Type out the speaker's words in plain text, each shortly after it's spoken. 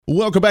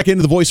Welcome back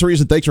into the Voice of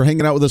Reason. Thanks for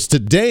hanging out with us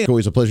today.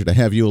 Always a pleasure to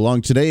have you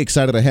along today.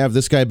 Excited to have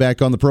this guy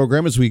back on the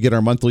program as we get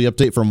our monthly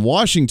update from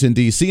Washington,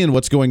 D.C. and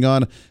what's going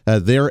on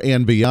there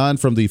and beyond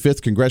from the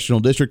 5th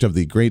Congressional District of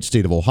the great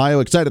state of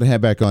Ohio. Excited to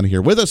have back on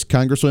here with us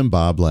Congressman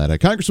Bob Latta.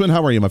 Congressman,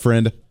 how are you, my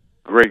friend?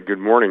 Great. Good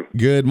morning.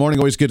 Good morning.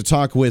 Always good to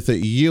talk with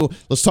you.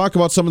 Let's talk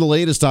about some of the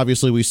latest.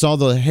 Obviously, we saw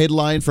the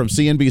headline from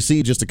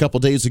CNBC just a couple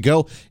days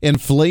ago.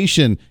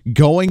 Inflation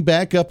going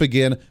back up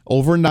again,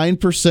 over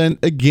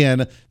 9%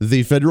 again.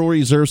 The Federal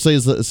Reserve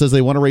says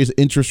they want to raise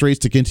interest rates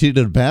to continue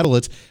to battle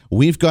it.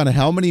 We've gone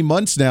how many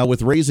months now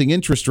with raising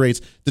interest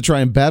rates to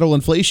try and battle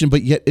inflation,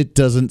 but yet it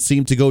doesn't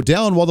seem to go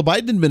down, while the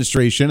Biden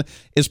administration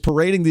is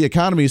parading the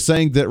economy,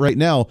 saying that right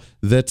now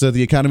that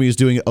the economy is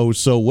doing oh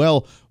so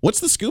well. What's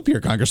the scoop here,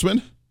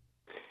 Congressman?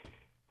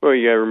 Well,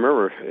 you got to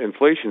remember,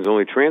 inflation is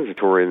only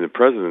transitory in the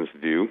president's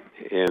view,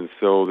 and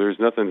so there's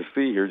nothing to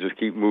see here. Just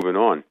keep moving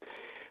on.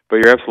 But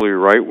you're absolutely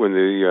right. When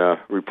the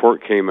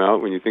report came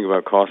out, when you think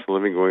about cost of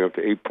living going up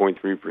to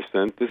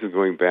 8.3%, this is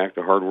going back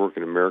to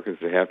hardworking Americans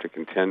that have to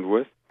contend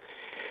with.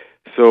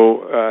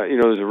 So,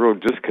 there's a real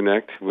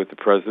disconnect with the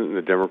president and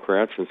the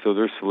Democrats, and so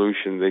their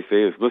solution, they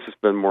say, is let's just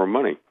spend more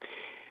money.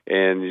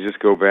 And you just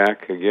go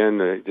back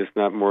again, just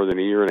not more than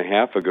a year and a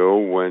half ago,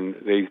 when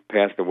they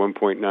passed a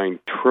 $1.9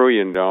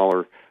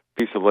 trillion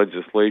piece of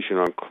legislation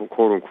on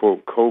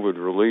quote-unquote COVID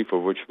relief,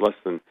 of which less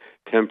than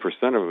 10%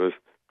 of us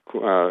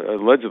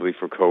allegedly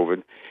for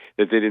COVID,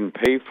 that they didn't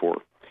pay for.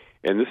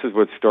 And this is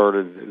what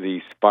started the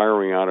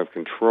spiraling out of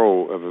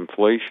control of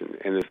inflation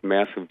and this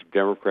massive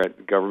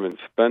Democrat government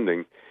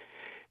spending.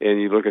 And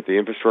you look at the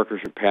infrastructure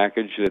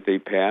package that they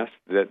passed,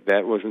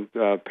 that wasn't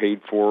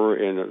paid for,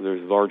 and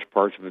there's large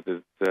parts of it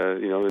that,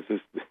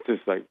 it's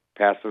just like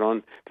pass it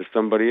on to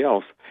somebody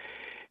else.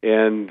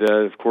 And,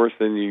 of course,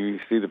 then you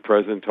see the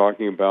president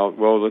talking about,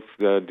 well, let's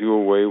do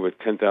away with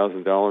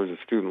 $10,000 of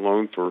student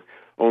loan for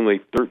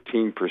only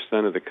 13%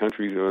 of the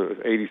country.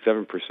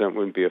 87%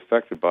 wouldn't be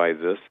affected by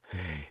this,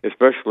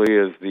 especially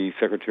as the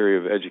Secretary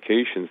of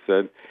Education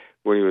said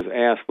when he was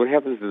asked, what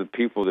happens to the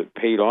people that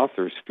paid off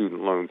their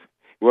student loans?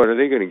 What are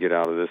they going to get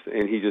out of this?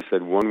 And he just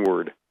said one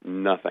word,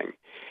 nothing.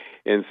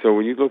 And so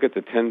when you look at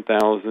the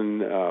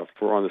 $10,000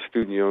 for on the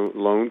student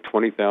loan,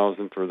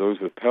 $20,000 for those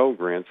with Pell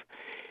Grants,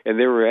 and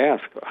they were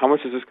asked, how much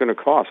is this going to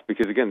cost?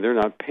 Because, again, they're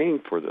not paying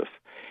for this.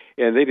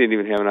 And they didn't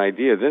even have an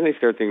idea. Then they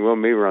started thinking, well,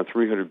 maybe around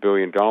 $300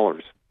 billion.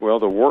 Well,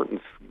 the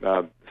Wharton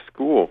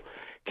School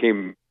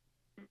came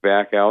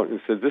back out and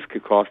said this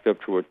could cost up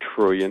to $1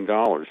 trillion.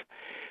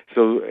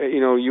 So,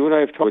 you and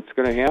I have talked, what's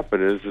going to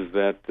happen is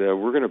that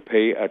we're going to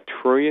pay $1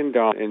 trillion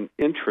in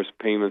interest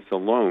payments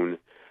alone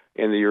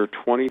in the year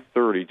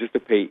 2030 just to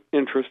pay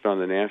interest on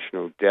the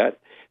national debt.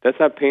 That's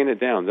not paying it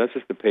down. That's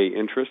just to pay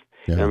interest.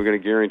 Yeah. And I'm going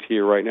to guarantee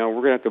you right now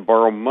we're going to have to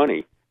borrow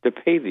money to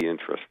pay the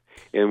interest.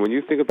 And when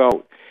you think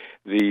about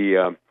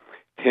the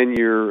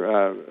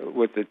 10-year,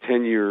 what the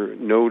 10-year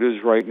note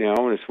is right now,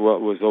 and it's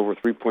what was over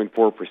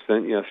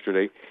 3.4%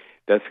 yesterday,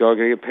 that's all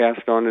going to get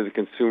passed on to the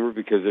consumer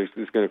because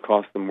it's going to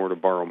cost them more to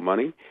borrow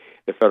money.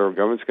 The federal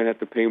government's going to have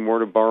to pay more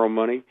to borrow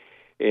money.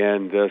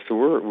 And so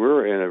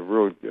we're in a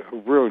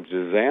real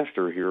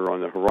disaster here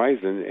on the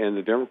horizon, and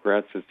the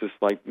Democrats, it's just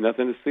like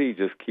nothing to see,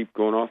 just keep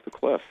going off the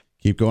cliff.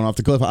 Keep going off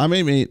the cliff. I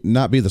may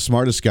not be the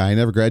smartest guy. I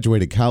never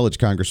graduated college,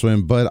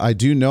 Congressman, but I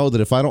do know that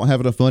if I don't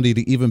have enough money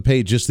to even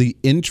pay just the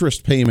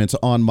interest payments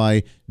on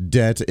my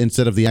debt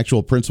instead of the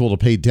actual principal to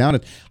pay down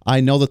it,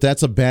 I know that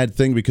that's a bad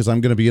thing because I'm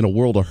going to be in a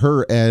world of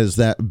hurt as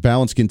that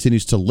balance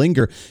continues to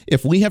linger.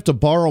 If we have to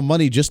borrow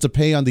money just to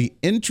pay on the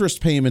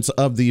interest payments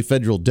of the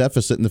federal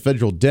deficit and the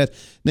federal debt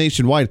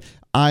nationwide,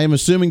 I am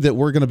assuming that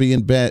we're going to be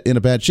in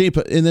a bad shape.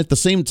 And at the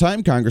same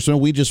time, Congressman,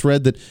 we just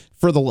read that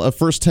for the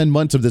first 10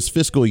 months of this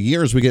fiscal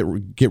year, as we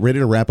get ready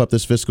to wrap up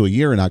this fiscal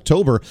year in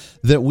October,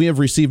 that we have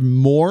received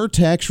more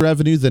tax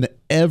revenue than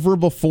ever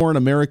before in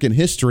American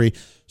history.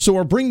 So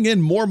we're bringing in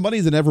more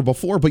money than ever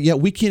before, but yet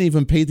we can't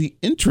even pay the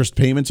interest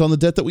payments on the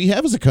debt that we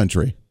have as a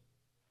country.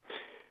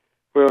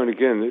 Well, and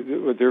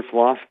again, what their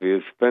philosophy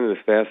is spend it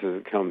as fast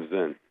as it comes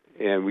in,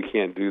 and we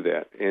can't do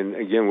that. And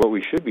again, what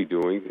we should be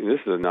doing, and this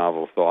is a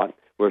novel thought,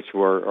 which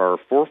were our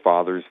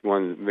forefathers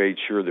made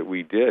sure that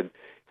we did,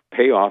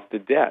 pay off the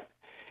debt.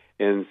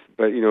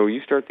 But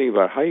you start thinking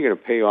about how you're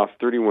going to pay off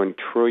 $31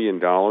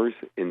 trillion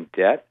in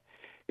debt.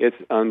 It's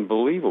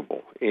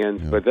unbelievable.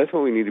 But that's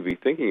what we need to be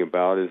thinking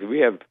about is if we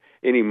have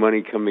any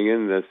money coming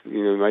in that's,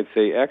 you might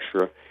say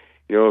extra.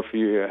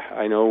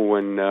 I know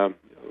when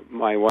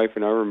my wife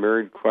and I were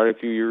married quite a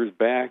few years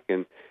back,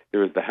 and there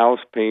was the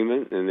house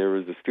payment, and there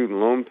was the student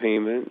loan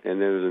payment,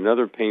 and there was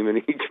another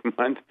payment each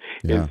month.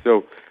 Yeah. And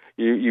so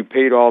you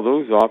paid all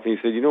those off, and you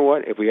said, you know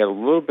what? If we had a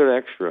little bit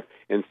extra,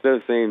 instead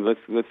of saying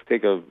let's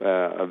take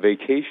a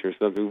vacation or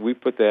something, we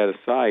put that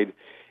aside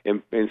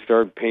and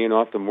start paying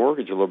off the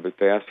mortgage a little bit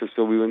faster,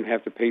 so we wouldn't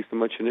have to pay so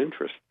much in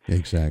interest.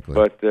 Exactly.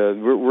 But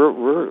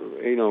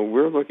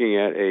we're looking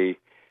at a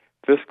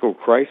fiscal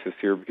crisis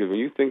here because when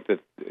you think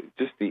that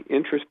just the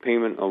interest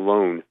payment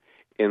alone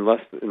in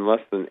less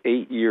than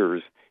 8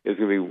 years is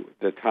going to be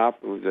in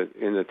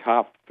the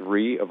top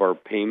 3 of our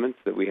payments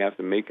that we have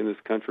to make in this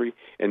country,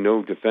 and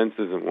no, defense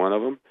isn't one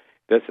of them.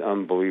 That's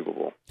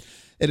unbelievable.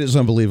 It is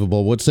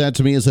unbelievable. What's sad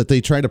to me is that they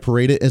try to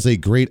parade it as a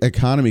great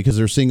economy because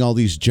they're seeing all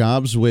these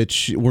jobs,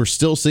 which we're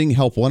still seeing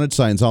help wanted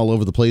signs all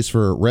over the place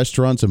for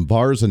restaurants and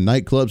bars and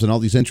nightclubs and all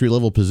these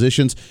entry-level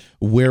positions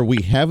where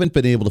we haven't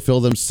been able to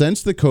fill them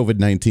since the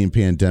COVID-19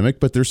 pandemic,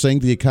 but they're saying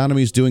the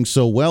economy is doing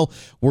so well.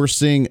 We're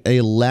seeing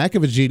a lack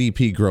of a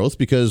GDP growth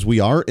because we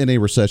are in a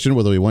recession,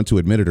 whether we want to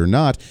admit it or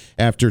not,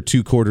 after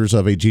 2 quarters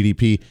of a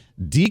GDP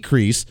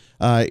decrease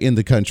in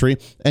the country.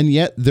 And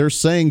yet they're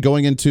saying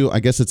going into, I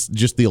guess it's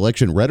just the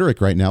election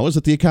rhetoric right now, is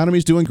that the economy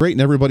is doing great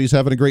and everybody's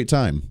having a great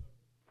time.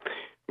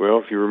 Well,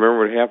 if you remember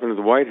what happened at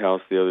the White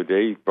House the other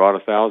day, he brought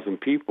 1,000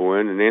 people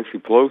in, and Nancy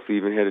Pelosi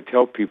even had to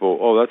tell people,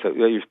 "Oh,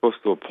 you're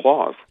supposed to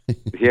applaud."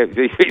 Yeah,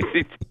 they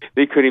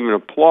couldn't even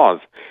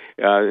applaud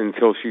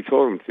until she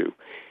told them to.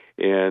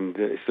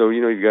 And so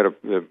you got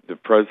the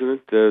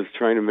president is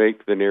trying to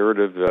make the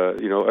narrative,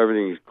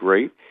 everything is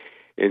great,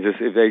 and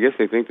I guess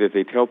they think that if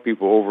they tell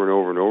people over and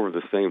over and over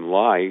the same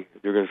lie,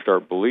 they're going to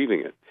start believing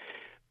it.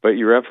 But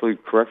you're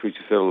absolutely correct what you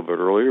said a little bit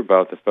earlier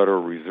about the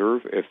Federal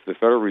Reserve. If the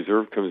Federal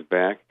Reserve comes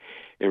back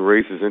and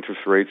raises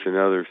interest rates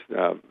another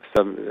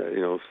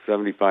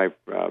 75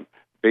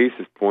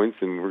 basis points,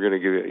 and we're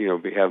going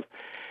to have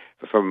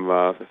from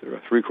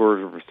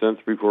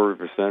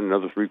 0.75%,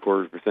 another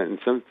 0.75%, and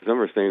some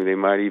are saying they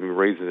might even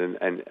raise it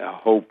a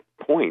whole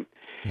point.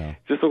 Yeah.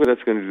 Just look what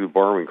that's going to do to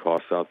borrowing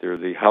costs out there.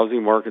 The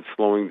housing market's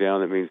slowing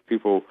down. That means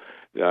people,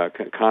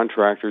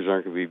 contractors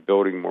aren't going to be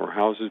building more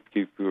houses.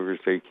 People are going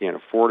to say you can't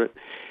afford it.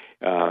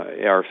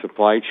 Our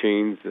supply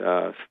chains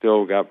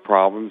still got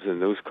problems,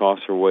 and those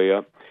costs are way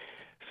up.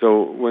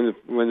 So when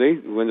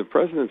the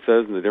president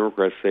says and the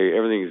Democrats say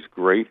everything is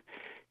great,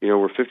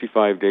 we're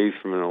 55 days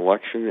from an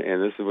election,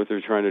 and this is what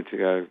they're trying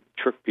to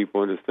trick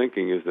people into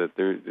thinking is that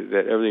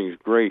everything is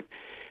great,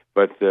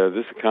 but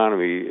this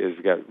economy has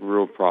got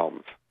real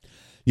problems.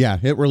 Yeah,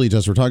 it really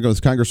does. We're talking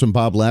with Congressman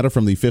Bob Latta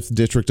from the 5th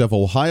District of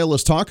Ohio.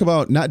 Let's talk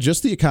about not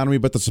just the economy,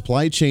 but the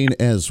supply chain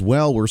as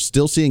well. We're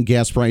still seeing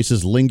gas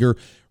prices linger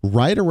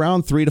right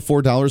around $3 to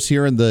 $4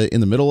 here in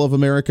the middle of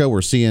America.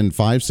 We're seeing $5,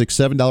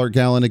 $6, $7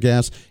 gallon of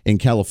gas in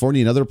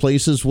California and other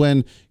places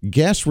when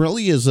gas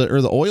really is,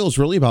 or the oil is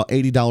really about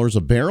 $80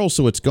 a barrel.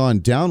 So it's gone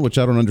down, which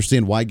I don't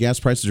understand why gas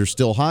prices are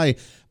still high.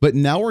 But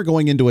now we're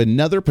going into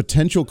another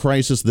potential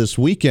crisis this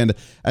weekend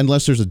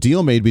unless there's a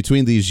deal made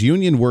between these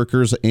union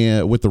workers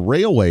and with the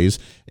railways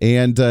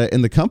and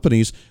the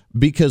companies,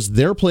 because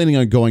they're planning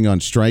on going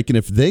on strike. And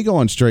if they go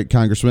on strike,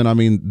 Congressman, I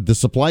mean, the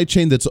supply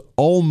chain that's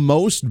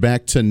almost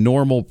back to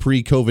normal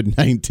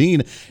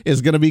pre-COVID-19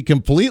 is going to be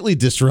completely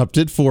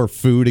disrupted for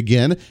food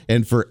again,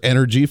 and for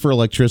energy, for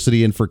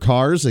electricity, and for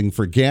cars, and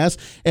for gas,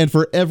 and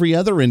for every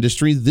other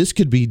industry. This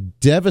could be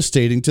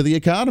devastating to the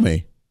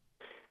economy.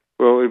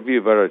 Well, it would be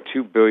about a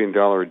 $2 billion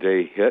a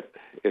day hit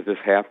if this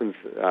happens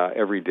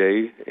every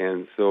day.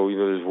 And so,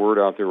 there's word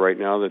out there right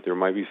now that there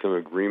might be some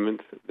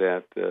agreement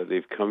that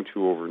they've come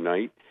to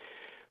overnight.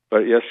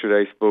 But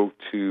yesterday I spoke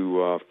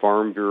to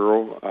Farm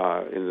Bureau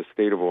in the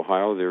state of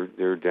Ohio.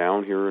 They're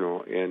down here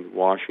in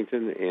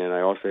Washington, and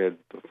I also had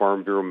the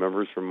Farm Bureau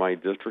members from my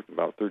district,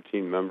 about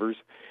 13 members.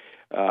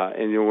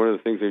 And one of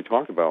the things they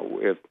talked about,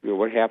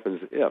 what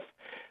happens if.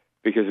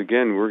 Because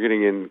again, we're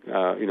getting in,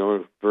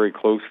 very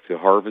close to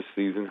harvest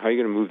season. How are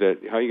you going to move that?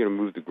 How are you going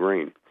to move the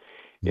grain?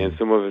 And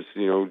some of it's,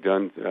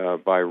 done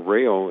by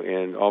rail,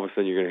 and all of a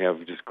sudden you're going to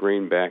have just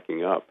grain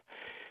backing up.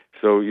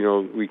 So,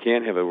 we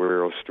can't have a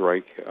rail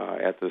strike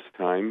at this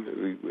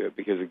time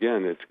because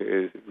again, it's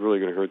really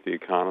going to hurt the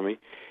economy.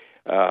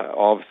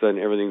 All of a sudden,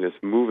 everything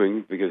that's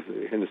moving, because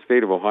in the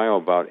state of Ohio,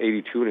 about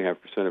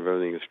 82.5% of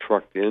everything is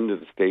trucked into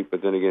the state,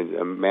 but then again,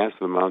 a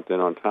massive amount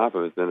then on top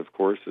of it, then of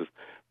course is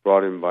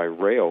brought in by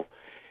rail,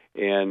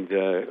 and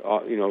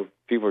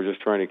people are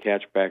just trying to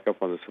catch back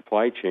up on the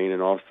supply chain,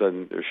 and all of a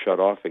sudden they're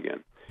shut off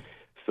again.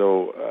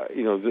 So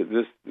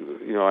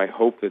I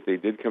hope that they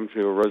did come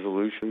to a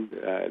resolution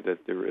that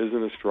there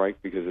isn't a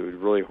strike, because it would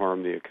really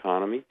harm the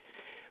economy.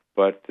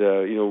 But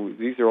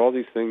these are all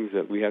these things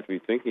that we have to be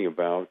thinking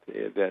about,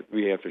 that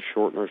we have to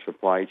shorten our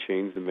supply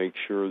chains and make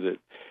sure that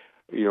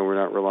we're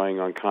not relying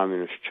on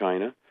communist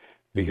China,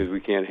 because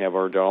we can't have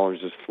our dollars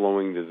just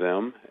flowing to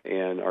them,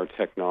 and our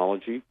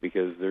technology,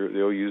 because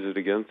they'll use it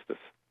against us.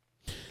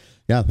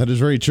 Yeah, that is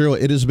very true.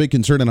 It is a big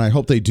concern, and I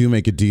hope they do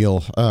make a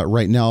deal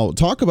right now.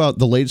 Talk about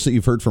the latest that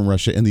you've heard from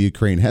Russia and the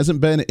Ukraine.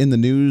 Hasn't been in the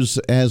news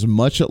as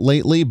much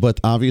lately, but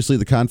obviously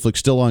the conflict's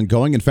still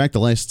ongoing. In fact, the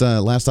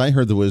last I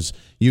heard, there was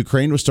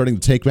Ukraine was starting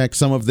to take back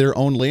some of their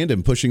own land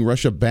and pushing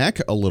Russia back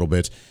a little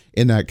bit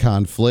in that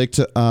conflict.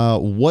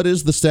 What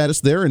is the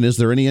status there, and is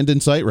there any end in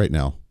sight right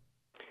now?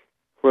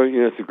 Well,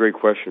 it's a great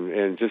question,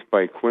 and just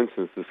by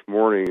coincidence, this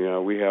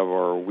morning we have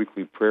our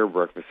weekly prayer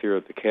breakfast here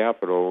at the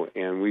Capitol,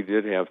 and we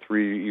did have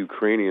 3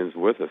 Ukrainians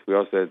with us. We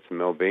also had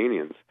some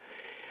Albanians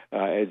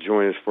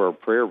join us for our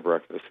prayer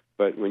breakfast.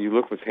 But when you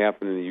look what's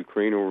happened in the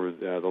Ukraine over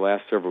the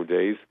last several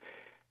days,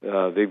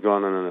 They've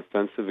gone on an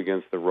offensive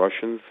against the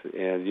Russians,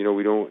 and you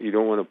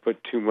don't want to put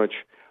too much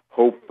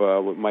hope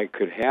what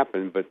could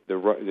happen, but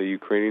the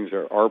Ukrainians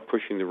are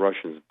pushing the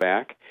Russians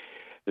back.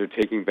 They're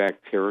taking back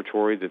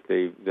territory that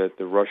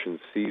the Russians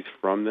seized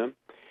from them.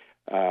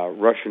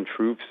 Russian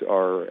troops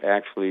are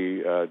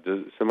actually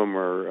some of them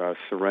are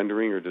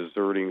surrendering or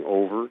deserting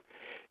over.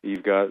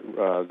 You've got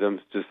them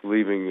just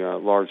leaving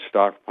large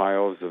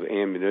stockpiles of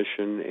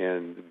ammunition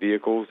and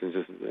vehicles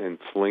and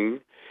fleeing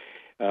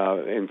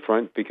in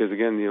front, because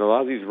again, a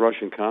lot of these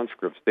Russian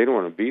conscripts, they don't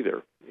want to be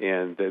there,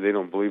 and they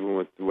don't believe in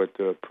what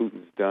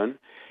Putin's done.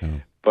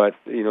 Mm. But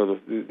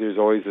there's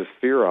always this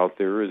fear out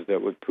there is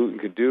that what Putin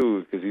could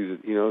do, because he's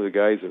the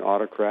guy's an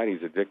autocrat,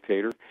 he's a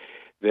dictator,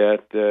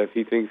 that if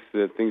he thinks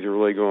that things are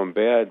really going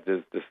bad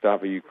to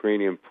stop a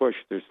Ukrainian push,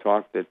 there's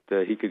talk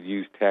that he could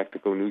use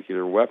tactical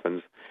nuclear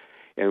weapons.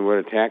 And what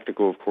a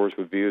tactical, of course,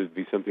 would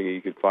be something that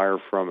you could fire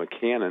from a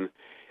cannon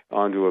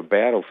onto a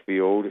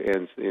battlefield,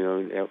 and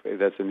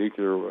that's a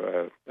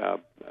nuclear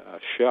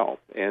shell.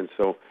 And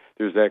so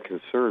there's that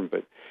concern.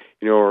 But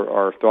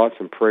our thoughts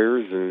and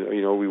prayers,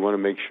 and we want to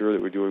make sure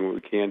that we're doing what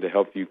we can to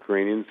help the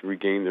Ukrainians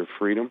regain their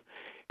freedom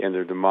and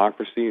their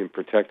democracy and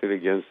protect it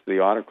against the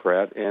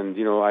autocrat. And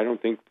I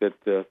don't think that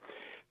the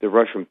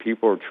Russian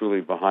people are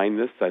truly behind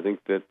this. I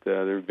think that they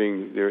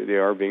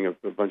are being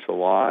a bunch of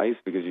lies,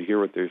 because you hear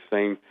what they're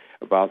saying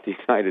about the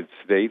United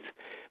States,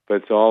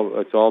 but it's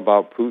all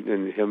about Putin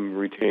and him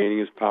retaining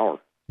his power.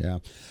 Yeah.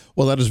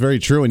 Well, that is very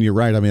true, and you're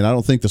right. I mean, I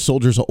don't think the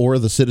soldiers or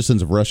the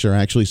citizens of Russia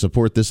actually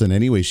support this in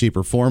any way, shape,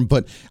 or form,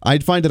 but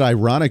I'd find it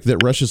ironic that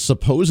Russia's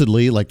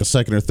supposedly like the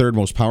second or third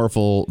most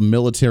powerful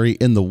military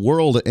in the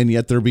world, and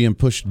yet they're being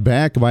pushed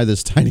back by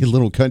this tiny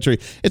little country.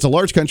 It's a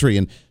large country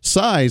in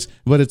size,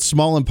 but it's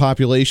small in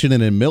population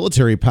and in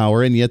military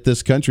power, and yet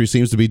this country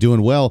seems to be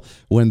doing well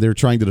when they're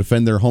trying to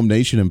defend their home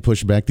nation and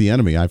push back the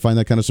enemy. I find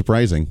that kind of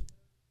surprising.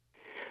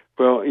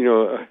 Well,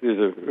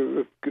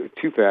 there's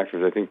two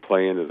factors I think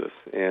play into this,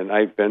 and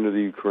I've been to the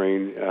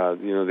Ukraine.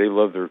 They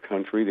love their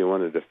country; they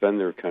want to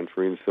defend their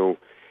country, and so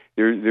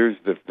there's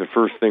the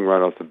first thing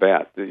right off the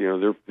bat.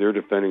 They're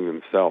defending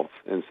themselves,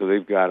 and so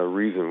they've got a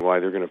reason why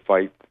they're going to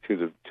fight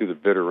to the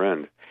bitter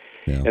end.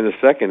 Yeah. And the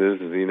second is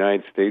the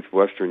United States,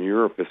 Western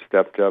Europe has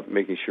stepped up,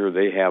 making sure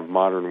they have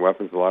modern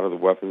weapons. A lot of the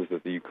weapons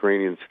that the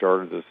Ukrainians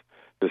started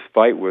this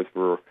fight with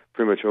were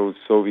pretty much old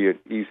Soviet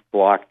East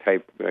Bloc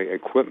type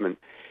equipment.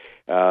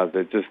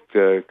 That just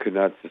could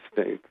not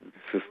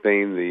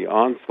sustain the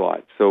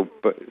onslaught. So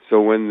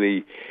when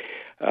the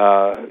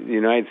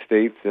United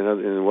States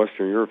and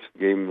Western Europe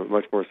gave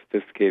much more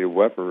sophisticated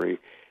weaponry,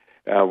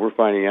 we're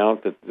finding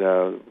out that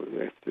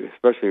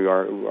especially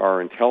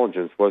our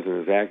intelligence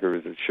wasn't as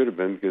accurate as it should have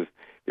been, because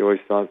they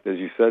always thought, as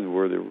you said,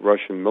 where the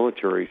Russian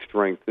military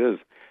strength is.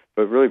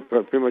 But really,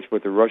 pretty much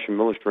what the Russian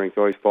military strength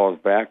always falls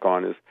back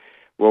on is,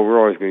 well, we're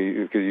always going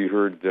to, because you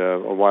heard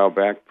a while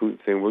back Putin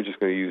saying we're just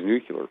going to use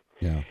nuclear.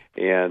 Yeah.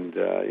 And,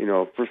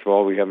 first of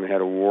all, we haven't had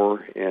a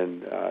war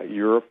in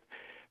Europe,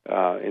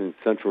 in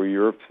Central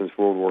Europe since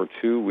World War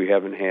II. We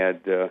haven't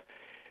had,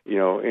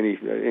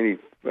 any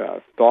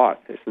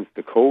thought since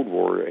the Cold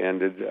War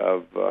ended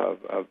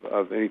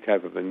of any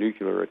type of a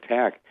nuclear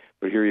attack.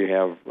 But here you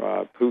have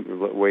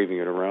Putin waving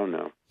it around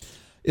now.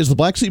 Is the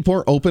Black Sea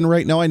port open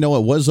right now? I know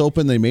it was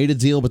open. They made a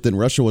deal, but then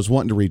Russia was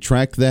wanting to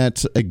retract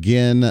that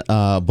again.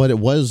 But it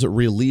was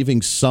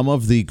relieving some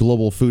of the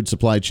global food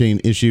supply chain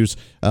issues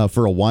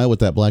for a while with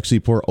that Black Sea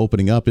port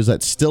opening up. Is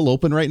that still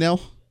open right now?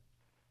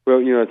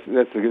 Well,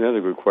 that's another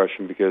good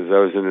question, because I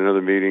was in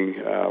another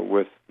meeting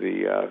with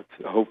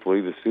hopefully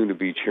the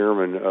soon-to-be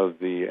chairman of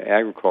the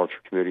Agriculture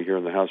Committee here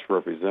in the House of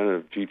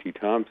Representatives, G.T.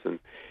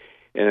 Thompson.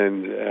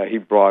 And he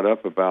brought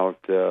up about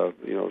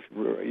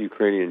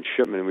Ukrainian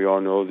shipment. We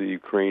all know that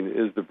Ukraine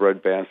is the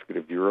breadbasket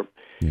of Europe.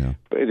 Yeah.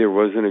 But there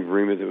was an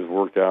agreement that was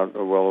worked out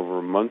well over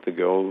a month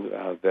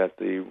ago that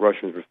the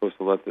Russians were supposed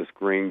to let this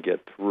grain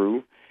get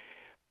through.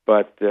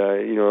 But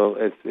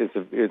it's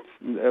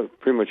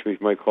pretty much what you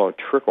might call a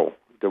trickle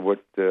to what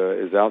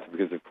is out there,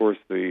 because of course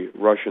the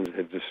Russians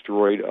had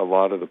destroyed a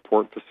lot of the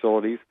port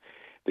facilities.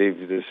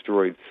 They've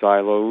destroyed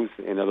silos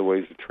and other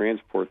ways to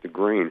transport the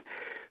grain.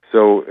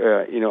 So,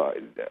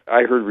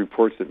 I heard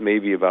reports that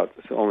maybe about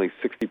only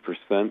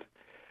 60%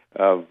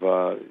 of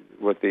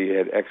what they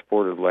had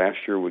exported last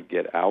year would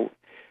get out.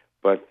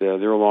 But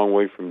they're a long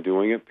way from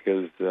doing it,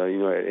 because,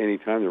 at any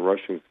time the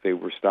Russians say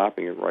we're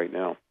stopping it right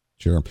now.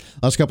 Sure.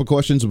 Last couple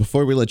questions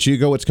before we let you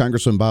go. It's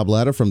Congressman Bob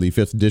Latta from the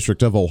 5th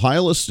District of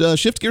Ohio. Let's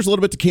shift gears a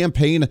little bit to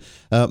campaign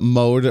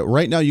mode.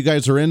 Right now, you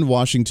guys are in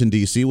Washington,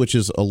 D.C., which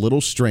is a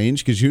little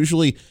strange, because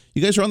usually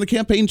you guys are on the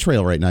campaign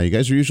trail right now. You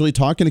guys are usually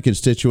talking to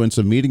constituents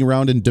and meeting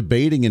around and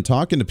debating and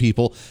talking to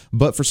people.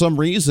 But for some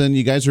reason,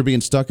 you guys are being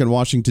stuck in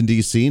Washington,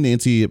 D.C.,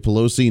 Nancy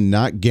Pelosi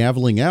not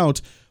gaveling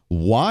out.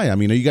 Why? I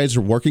mean, are you guys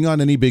working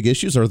on any big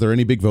issues? Are there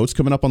any big votes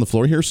coming up on the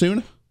floor here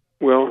soon?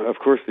 Well, of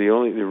course, the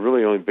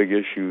really only big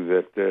issue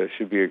that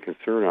should be a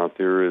concern out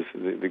there is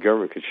the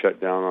government could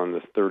shut down on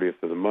the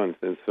 30th of the month.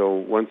 And so,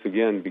 once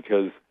again,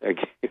 because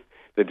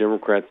the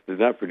Democrats did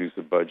not produce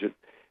a budget,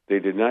 they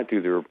did not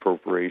do their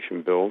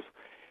appropriation bills,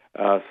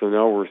 So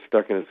now we're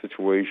stuck in a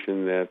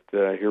situation that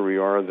here we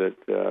are that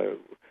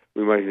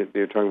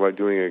they're talking about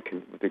doing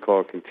what they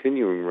call a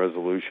continuing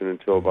resolution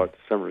until about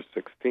December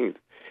 16th.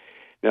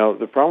 Now,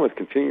 the problem with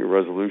continuing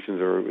resolutions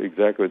are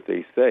exactly what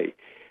they say.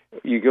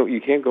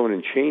 You can't go in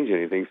and change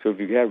anything, so if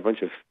you have a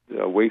bunch of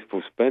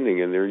wasteful spending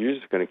in there, you're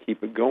just going to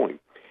keep it going.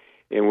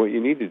 And what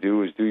you need to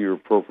do is do your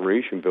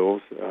appropriation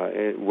bills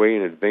way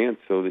in advance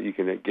so that you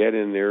can get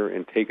in there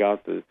and take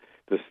out the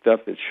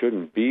stuff that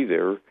shouldn't be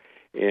there.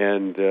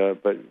 And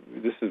but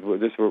this is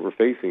what we're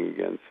facing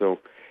again. So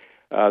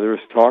there was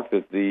talk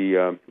that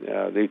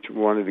they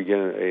wanted to get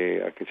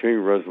a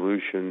continuing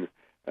resolution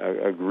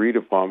agreed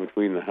upon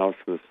between the House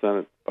and the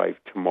Senate by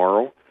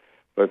tomorrow.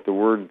 But the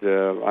word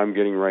I'm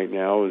getting right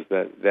now is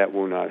that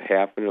will not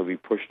happen. It'll be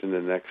pushed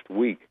into next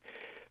week.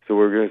 So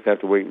we're going to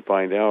have to wait and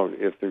find out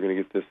if they're going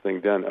to get this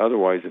thing done.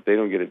 Otherwise, if they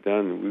don't get it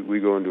done, we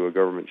go into a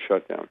government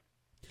shutdown.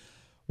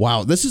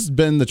 Wow, this has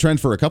been the trend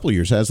for a couple of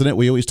years, hasn't it?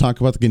 We always talk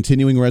about the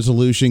continuing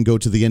resolution, go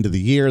to the end of the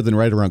year, then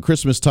right around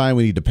Christmas time,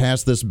 we need to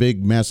pass this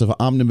big, massive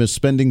omnibus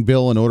spending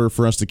bill in order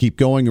for us to keep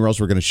going, or else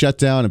we're going to shut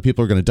down and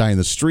people are going to die in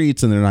the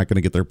streets and they're not going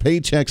to get their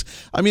paychecks.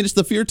 I mean, it's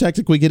the fear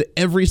tactic we get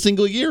every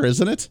single year,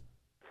 isn't it?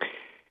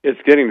 It's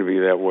getting to be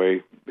that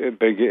way.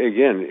 But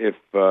again,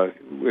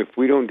 if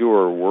we don't do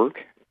our work,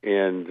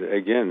 and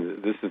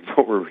again, this is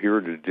what we're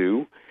here to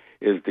do,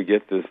 is to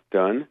get this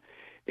done.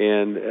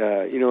 And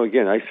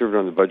again, I served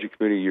on the budget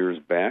committee years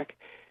back,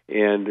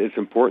 and it's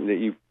important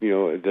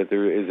that that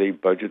there is a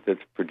budget that's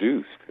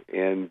produced,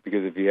 and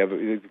because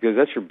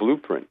that's your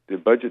blueprint. The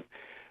budget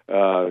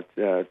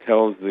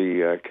tells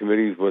the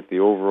committees what the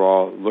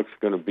overall look's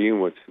going to be and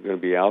what's going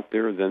to be out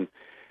there. Then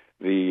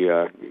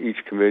each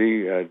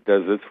committee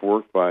does its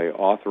work by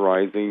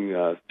authorizing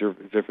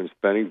different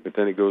spending, but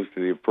then it goes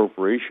to the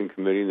appropriation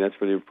committee, and that's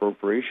where the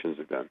appropriations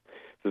are done.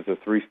 So it's a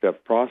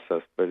three-step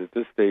process. But at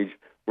this stage,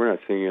 we're not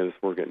seeing this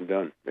work getting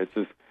done. It's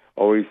just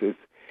always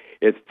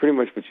it's pretty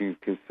much what you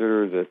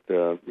consider that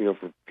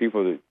for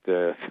people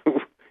that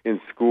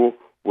in school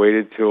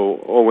waited till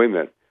wait a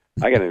minute,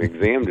 I got an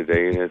exam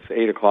today and it's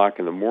 8:00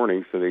 in the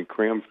morning, so they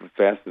cram as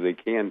fast as they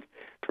can,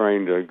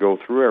 trying to go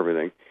through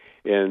everything.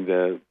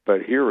 And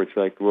but here it's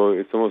like, well,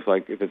 it's almost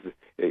like if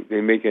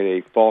they make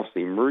it a false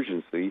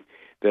emergency,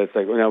 that's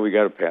like, well, now we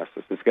got to pass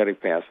this. It's got to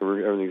pass,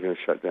 or everything's going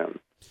to shut down.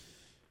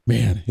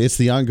 Man, it's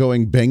the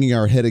ongoing banging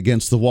our head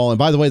against the wall. And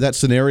by the way, that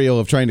scenario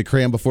of trying to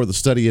cram before the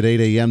study at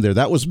 8 a.m.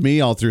 that was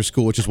me all through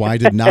school, which is why I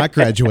did not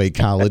graduate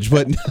college.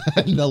 But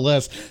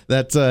nonetheless,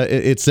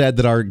 it's sad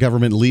that our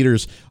government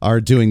leaders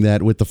are doing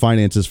that with the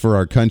finances for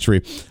our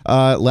country.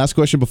 Last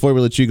question before we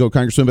let you go,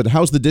 Congressman, but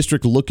how's the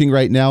district looking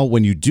right now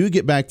when you do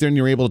get back there and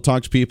you're able to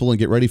talk to people and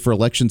get ready for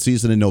election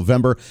season in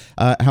November?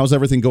 How's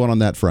everything going on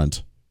that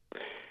front?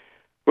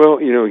 Well,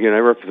 again, I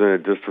represent a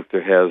district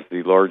that has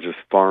the largest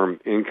farm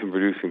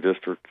income-producing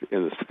district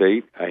in the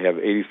state. I have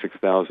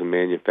 86,000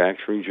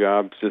 manufacturing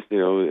jobs, just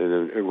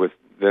with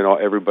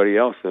everybody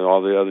else and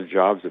all the other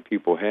jobs that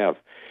people have.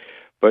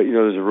 But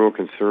there's a real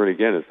concern.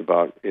 Again, it's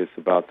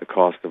about the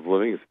cost of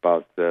living. It's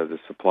about the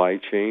supply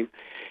chain.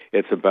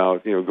 It's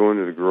about going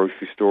to the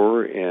grocery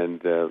store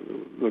and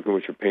looking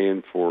what you're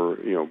paying for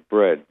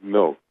bread,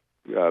 milk,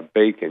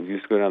 bacon. You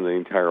just go down the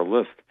entire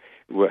list.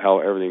 How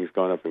everything's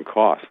gone up in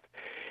cost.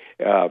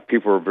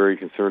 People are very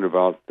concerned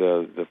about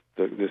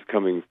this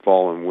coming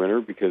fall and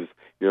winter because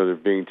they're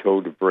being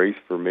told to brace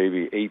for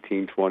maybe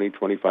 18, 20,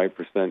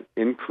 25%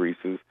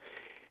 increases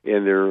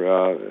in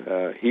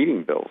their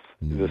heating bills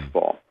this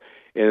fall.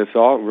 And it's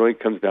all really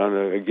comes down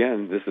to,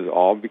 again, this is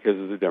all because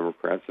of the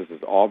Democrats. This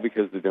is all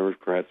because the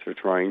Democrats are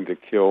trying to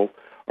kill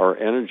our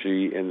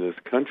energy in this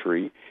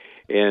country,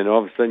 and all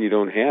of a sudden you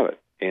don't have it.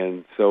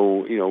 And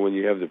so, when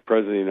you have the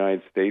President of the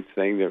United States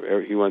saying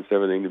that he wants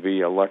everything to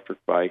be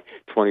electric by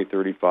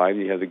 2035,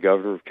 you have the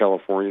Governor of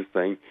California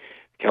saying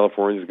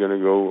California is going to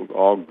go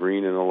all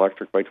green and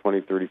electric by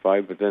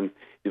 2035, but then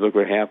you look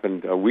what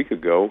happened a week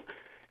ago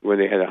when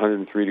they had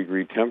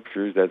 103-degree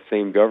temperatures. That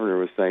same governor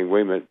was saying,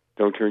 wait a minute,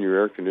 don't turn your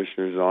air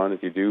conditioners on.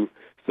 If you do,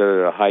 set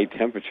it at a high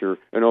temperature.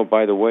 And oh,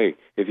 by the way,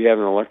 if you have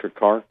an electric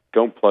car,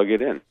 don't plug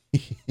it in.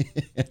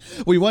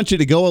 We want you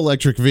to go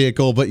electric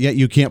vehicle, but yet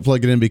you can't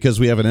plug it in because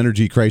we have an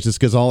energy crisis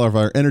because all of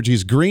our energy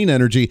is green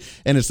energy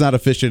and it's not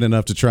efficient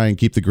enough to try and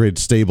keep the grid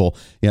stable.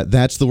 Yeah,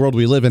 that's the world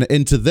we live in.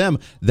 And to them,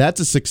 that's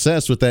a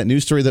success with that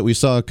news story that we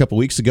saw a couple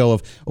weeks ago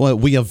of, well,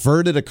 we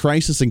averted a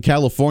crisis in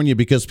California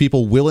because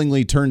people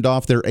willingly turned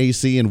off their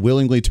AC and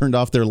willingly turned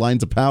off their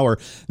lines of power.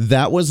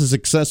 That was a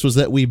success, was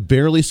that we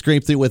barely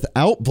scraped it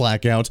without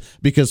blackouts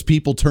because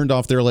people turned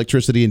off their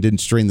electricity and didn't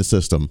strain the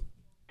system.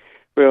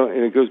 Well,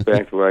 and it goes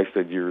back to what I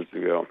said years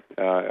ago.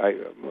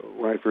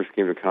 When I first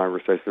came to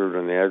Congress, I served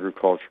on the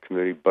Agriculture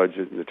Committee,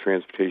 Budget, and the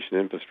Transportation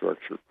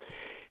Infrastructure.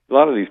 A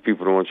lot of these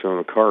people don't want you to own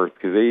a car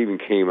because they even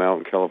came out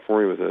in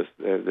California with us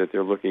that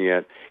they're looking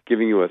at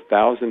giving you a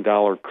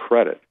 $1,000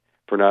 credit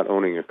for not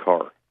owning a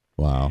car.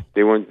 Wow.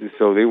 They want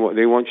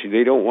you.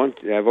 They don't want.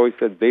 I've always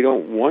said they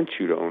don't want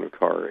you to own a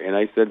car. And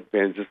I said,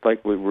 and just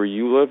like where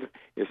you live,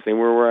 it's the same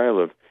where I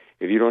live.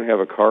 If you don't have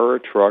a car or a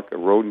truck, a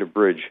road and a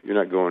bridge, you're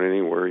not going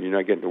anywhere. You're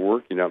not getting to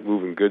work. You're not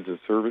moving goods and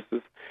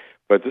services.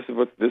 But this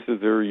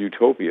is their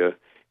utopia,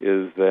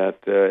 is that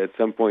at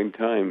some point in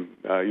time,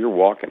 you're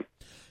walking.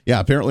 Yeah,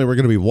 apparently we're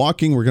going to be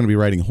walking, we're going to be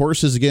riding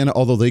horses again,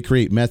 although they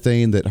create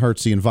methane that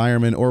hurts the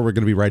environment, or we're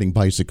going to be riding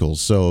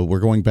bicycles. So we're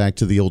going back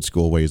to the old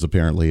school ways,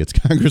 apparently. It's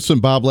Congressman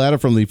Bob Latta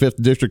from the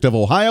 5th District of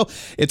Ohio.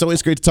 It's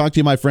always great to talk to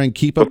you, my friend.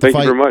 Keep up the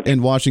fight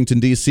in Washington,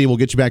 D.C. We'll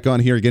get you back on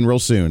here again real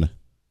soon.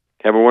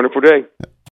 Have a wonderful day.